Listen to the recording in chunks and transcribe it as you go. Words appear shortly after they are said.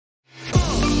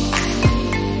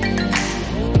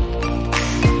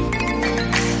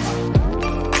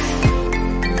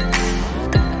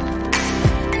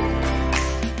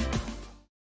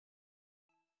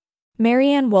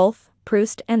Maryanne Wolf,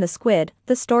 Proust and the Squid,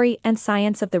 The Story and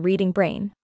Science of the Reading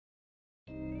Brain.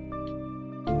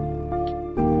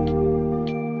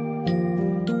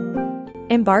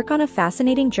 Embark on a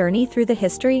fascinating journey through the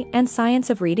history and science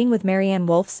of reading with Maryanne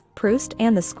Wolf's Proust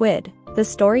and the Squid, The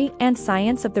Story and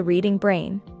Science of the Reading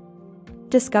Brain.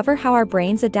 Discover how our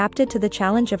brains adapted to the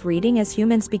challenge of reading as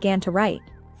humans began to write,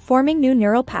 forming new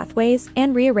neural pathways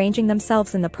and rearranging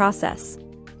themselves in the process.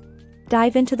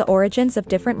 Dive into the origins of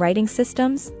different writing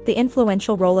systems, the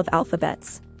influential role of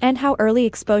alphabets, and how early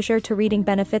exposure to reading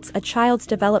benefits a child's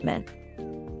development.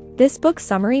 This book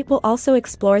summary will also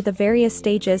explore the various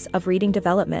stages of reading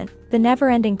development, the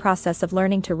never-ending process of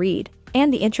learning to read,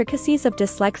 and the intricacies of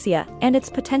dyslexia and its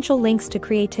potential links to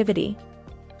creativity.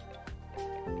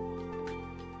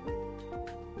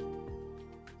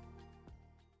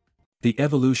 The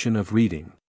evolution of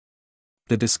reading.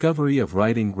 The discovery of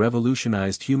writing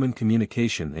revolutionized human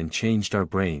communication and changed our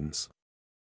brains.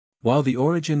 While the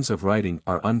origins of writing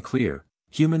are unclear,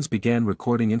 humans began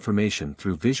recording information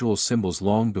through visual symbols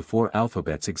long before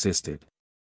alphabets existed.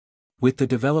 With the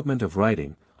development of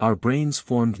writing, our brains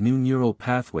formed new neural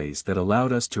pathways that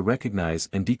allowed us to recognize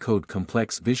and decode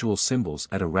complex visual symbols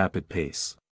at a rapid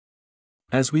pace.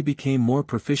 As we became more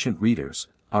proficient readers,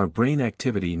 our brain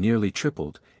activity nearly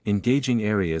tripled, engaging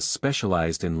areas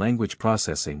specialized in language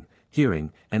processing,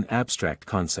 hearing, and abstract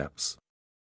concepts.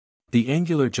 The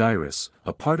angular gyrus,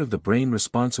 a part of the brain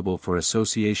responsible for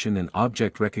association and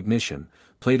object recognition,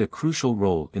 played a crucial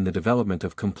role in the development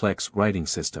of complex writing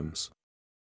systems.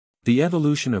 The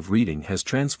evolution of reading has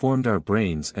transformed our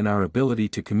brains and our ability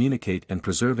to communicate and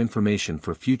preserve information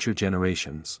for future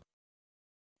generations.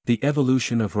 The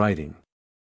evolution of writing.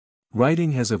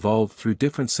 Writing has evolved through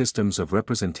different systems of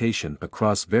representation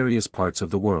across various parts of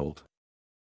the world.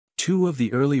 Two of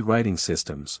the early writing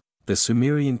systems, the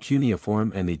Sumerian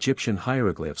cuneiform and Egyptian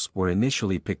hieroglyphs, were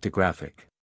initially pictographic.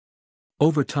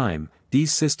 Over time,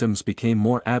 these systems became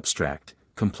more abstract,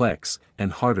 complex,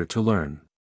 and harder to learn.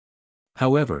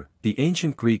 However, the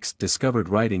ancient Greeks discovered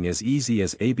writing as easy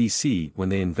as ABC when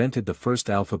they invented the first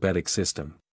alphabetic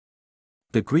system.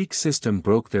 The Greek system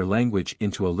broke their language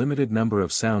into a limited number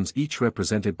of sounds, each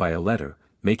represented by a letter,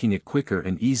 making it quicker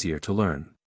and easier to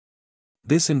learn.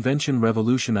 This invention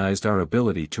revolutionized our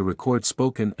ability to record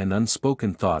spoken and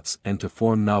unspoken thoughts and to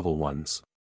form novel ones.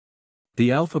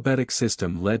 The alphabetic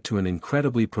system led to an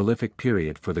incredibly prolific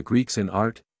period for the Greeks in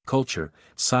art, culture,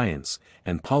 science,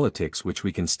 and politics, which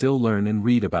we can still learn and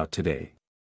read about today.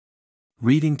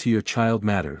 Reading to your child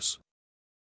matters.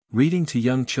 Reading to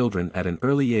young children at an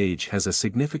early age has a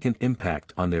significant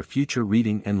impact on their future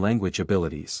reading and language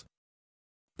abilities.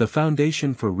 The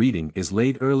foundation for reading is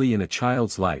laid early in a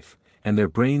child's life, and their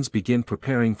brains begin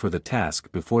preparing for the task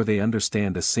before they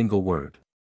understand a single word.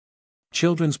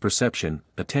 Children's perception,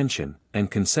 attention,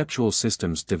 and conceptual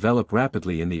systems develop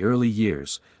rapidly in the early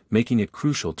years, making it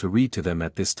crucial to read to them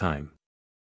at this time.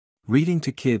 Reading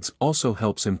to kids also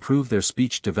helps improve their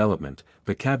speech development,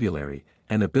 vocabulary,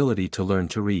 and ability to learn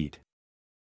to read.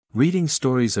 Reading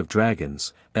stories of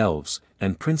dragons, elves,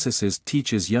 and princesses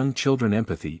teaches young children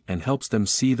empathy and helps them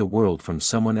see the world from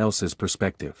someone else's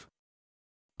perspective.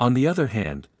 On the other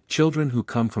hand, children who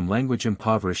come from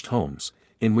language-impoverished homes,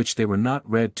 in which they were not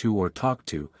read to or talked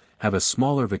to, have a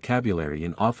smaller vocabulary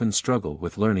and often struggle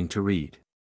with learning to read.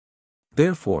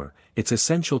 Therefore, it's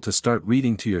essential to start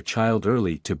reading to your child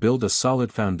early to build a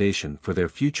solid foundation for their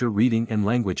future reading and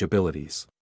language abilities.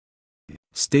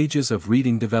 Stages of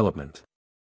reading development.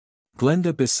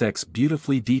 Glenda Bissex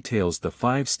beautifully details the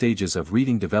 5 stages of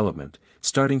reading development,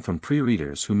 starting from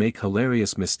pre-readers who make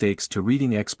hilarious mistakes to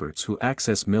reading experts who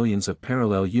access millions of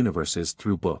parallel universes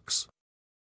through books.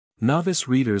 Novice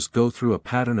readers go through a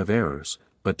pattern of errors,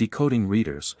 but decoding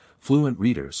readers, fluent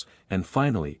readers, and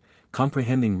finally,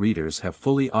 comprehending readers have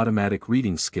fully automatic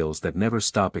reading skills that never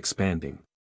stop expanding.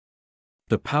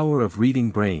 The power of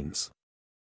reading brains.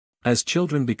 As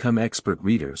children become expert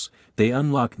readers, they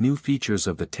unlock new features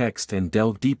of the text and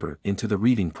delve deeper into the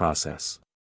reading process.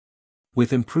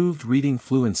 With improved reading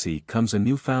fluency comes a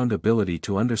newfound ability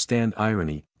to understand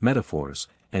irony, metaphors,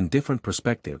 and different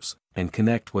perspectives, and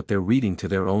connect what they're reading to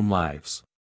their own lives.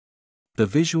 The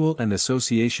visual and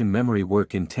association memory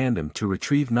work in tandem to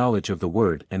retrieve knowledge of the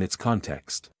word and its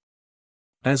context.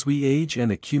 As we age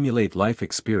and accumulate life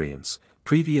experience,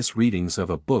 previous readings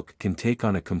of a book can take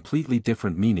on a completely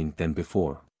different meaning than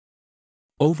before.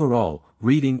 Overall,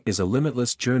 reading is a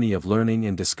limitless journey of learning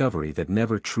and discovery that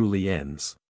never truly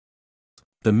ends.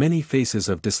 The many faces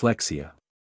of dyslexia.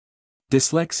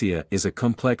 Dyslexia is a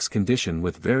complex condition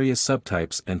with various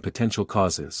subtypes and potential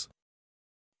causes.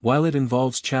 While it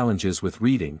involves challenges with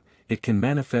reading, it can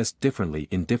manifest differently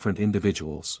in different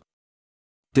individuals.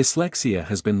 Dyslexia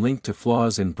has been linked to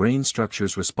flaws in brain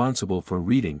structures responsible for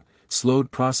reading,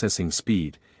 slowed processing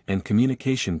speed, and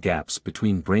communication gaps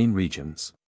between brain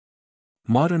regions.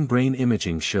 Modern brain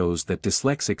imaging shows that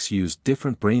dyslexics use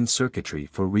different brain circuitry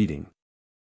for reading.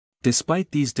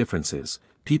 Despite these differences,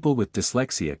 people with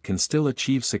dyslexia can still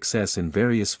achieve success in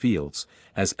various fields,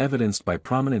 as evidenced by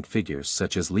prominent figures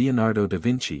such as Leonardo da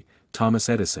Vinci, Thomas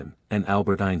Edison, and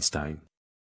Albert Einstein.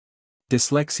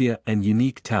 Dyslexia and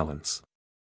unique talents.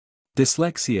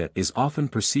 Dyslexia is often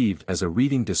perceived as a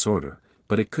reading disorder,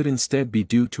 but it could instead be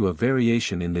due to a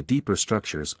variation in the deeper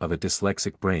structures of a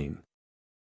dyslexic brain.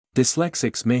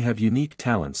 Dyslexics may have unique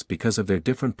talents because of their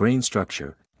different brain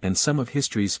structure, and some of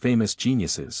history's famous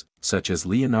geniuses, such as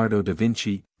Leonardo da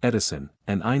Vinci, Edison,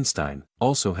 and Einstein,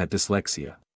 also had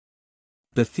dyslexia.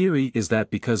 The theory is that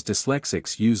because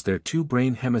dyslexics use their two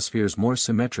brain hemispheres more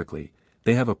symmetrically,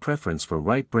 they have a preference for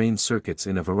right brain circuits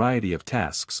in a variety of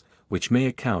tasks, which may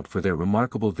account for their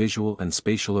remarkable visual and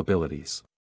spatial abilities.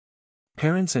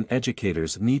 Parents and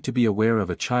educators need to be aware of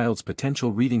a child's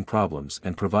potential reading problems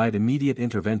and provide immediate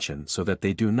intervention so that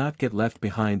they do not get left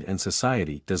behind and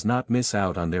society does not miss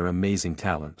out on their amazing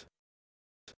talent.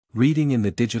 Reading in the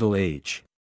digital age.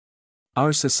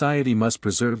 Our society must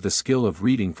preserve the skill of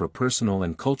reading for personal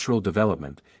and cultural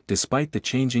development, despite the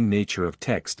changing nature of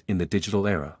text in the digital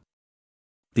era.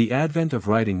 The advent of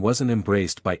writing wasn't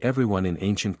embraced by everyone in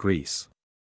ancient Greece.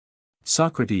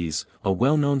 Socrates, a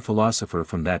well-known philosopher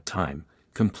from that time,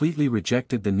 completely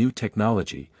rejected the new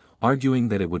technology, arguing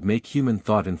that it would make human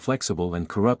thought inflexible and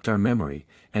corrupt our memory,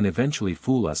 and eventually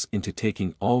fool us into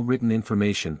taking all written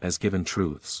information as given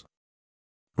truths.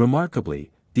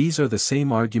 Remarkably, these are the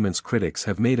same arguments critics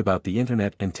have made about the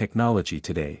internet and technology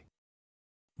today.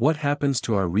 What happens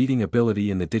to our reading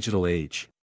ability in the digital age?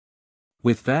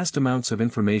 With vast amounts of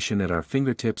information at our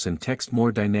fingertips and text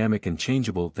more dynamic and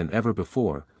changeable than ever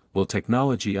before, will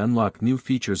technology unlock new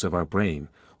features of our brain,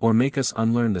 or make us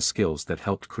unlearn the skills that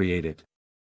helped create it?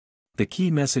 The key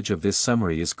message of this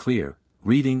summary is clear: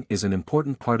 reading is an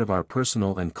important part of our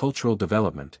personal and cultural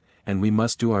development, and we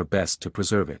must do our best to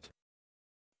preserve it.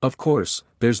 Of course,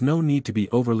 there's no need to be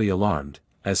overly alarmed,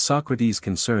 as Socrates'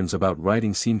 concerns about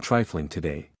writing seem trifling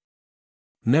today.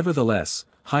 Nevertheless,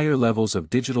 higher levels of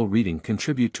digital reading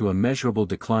contribute to a measurable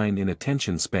decline in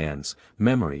attention spans,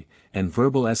 memory, and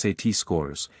verbal SAT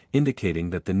scores, indicating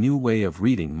that the new way of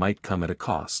reading might come at a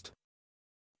cost.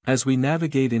 As we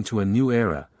navigate into a new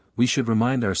era, we should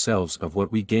remind ourselves of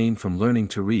what we gain from learning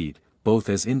to read, both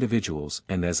as individuals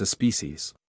and as a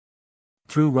species.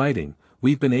 Through writing,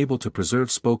 we've been able to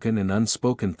preserve spoken and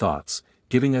unspoken thoughts,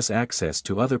 giving us access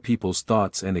to other people's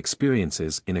thoughts and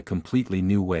experiences in a completely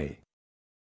new way.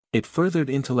 It furthered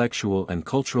intellectual and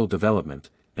cultural development,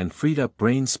 and freed up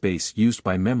brain space used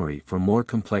by memory for more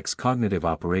complex cognitive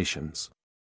operations.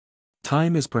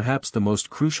 Time is perhaps the most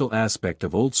crucial aspect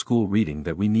of old-school reading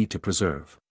that we need to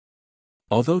preserve.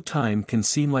 Although time can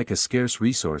seem like a scarce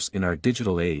resource in our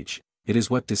digital age, it is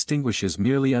what distinguishes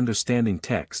merely understanding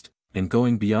text, and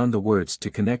going beyond the words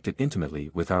to connect it intimately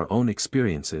with our own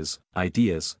experiences,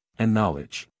 ideas, and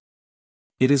knowledge.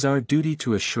 It is our duty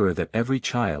to assure that every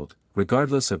child,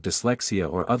 regardless of dyslexia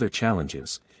or other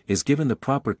challenges, is given the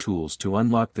proper tools to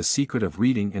unlock the secret of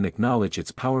reading and acknowledge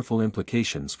its powerful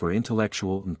implications for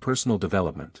intellectual and personal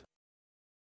development.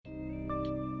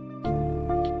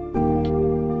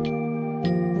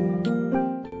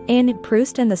 In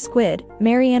Proust and the Squid,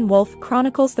 Maryanne Wolf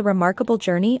chronicles the remarkable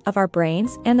journey of our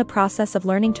brains and the process of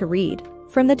learning to read,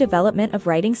 from the development of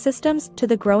writing systems to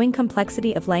the growing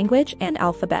complexity of language and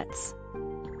alphabets.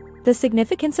 The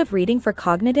significance of reading for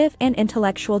cognitive and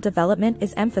intellectual development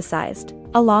is emphasized,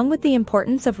 along with the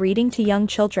importance of reading to young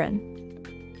children.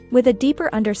 With a deeper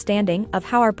understanding of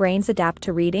how our brains adapt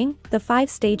to reading, the 5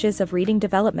 stages of reading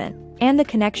development, and the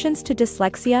connections to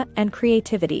dyslexia and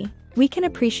creativity, we can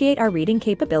appreciate our reading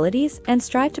capabilities and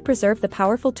strive to preserve the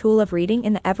powerful tool of reading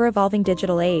in the ever-evolving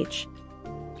digital age.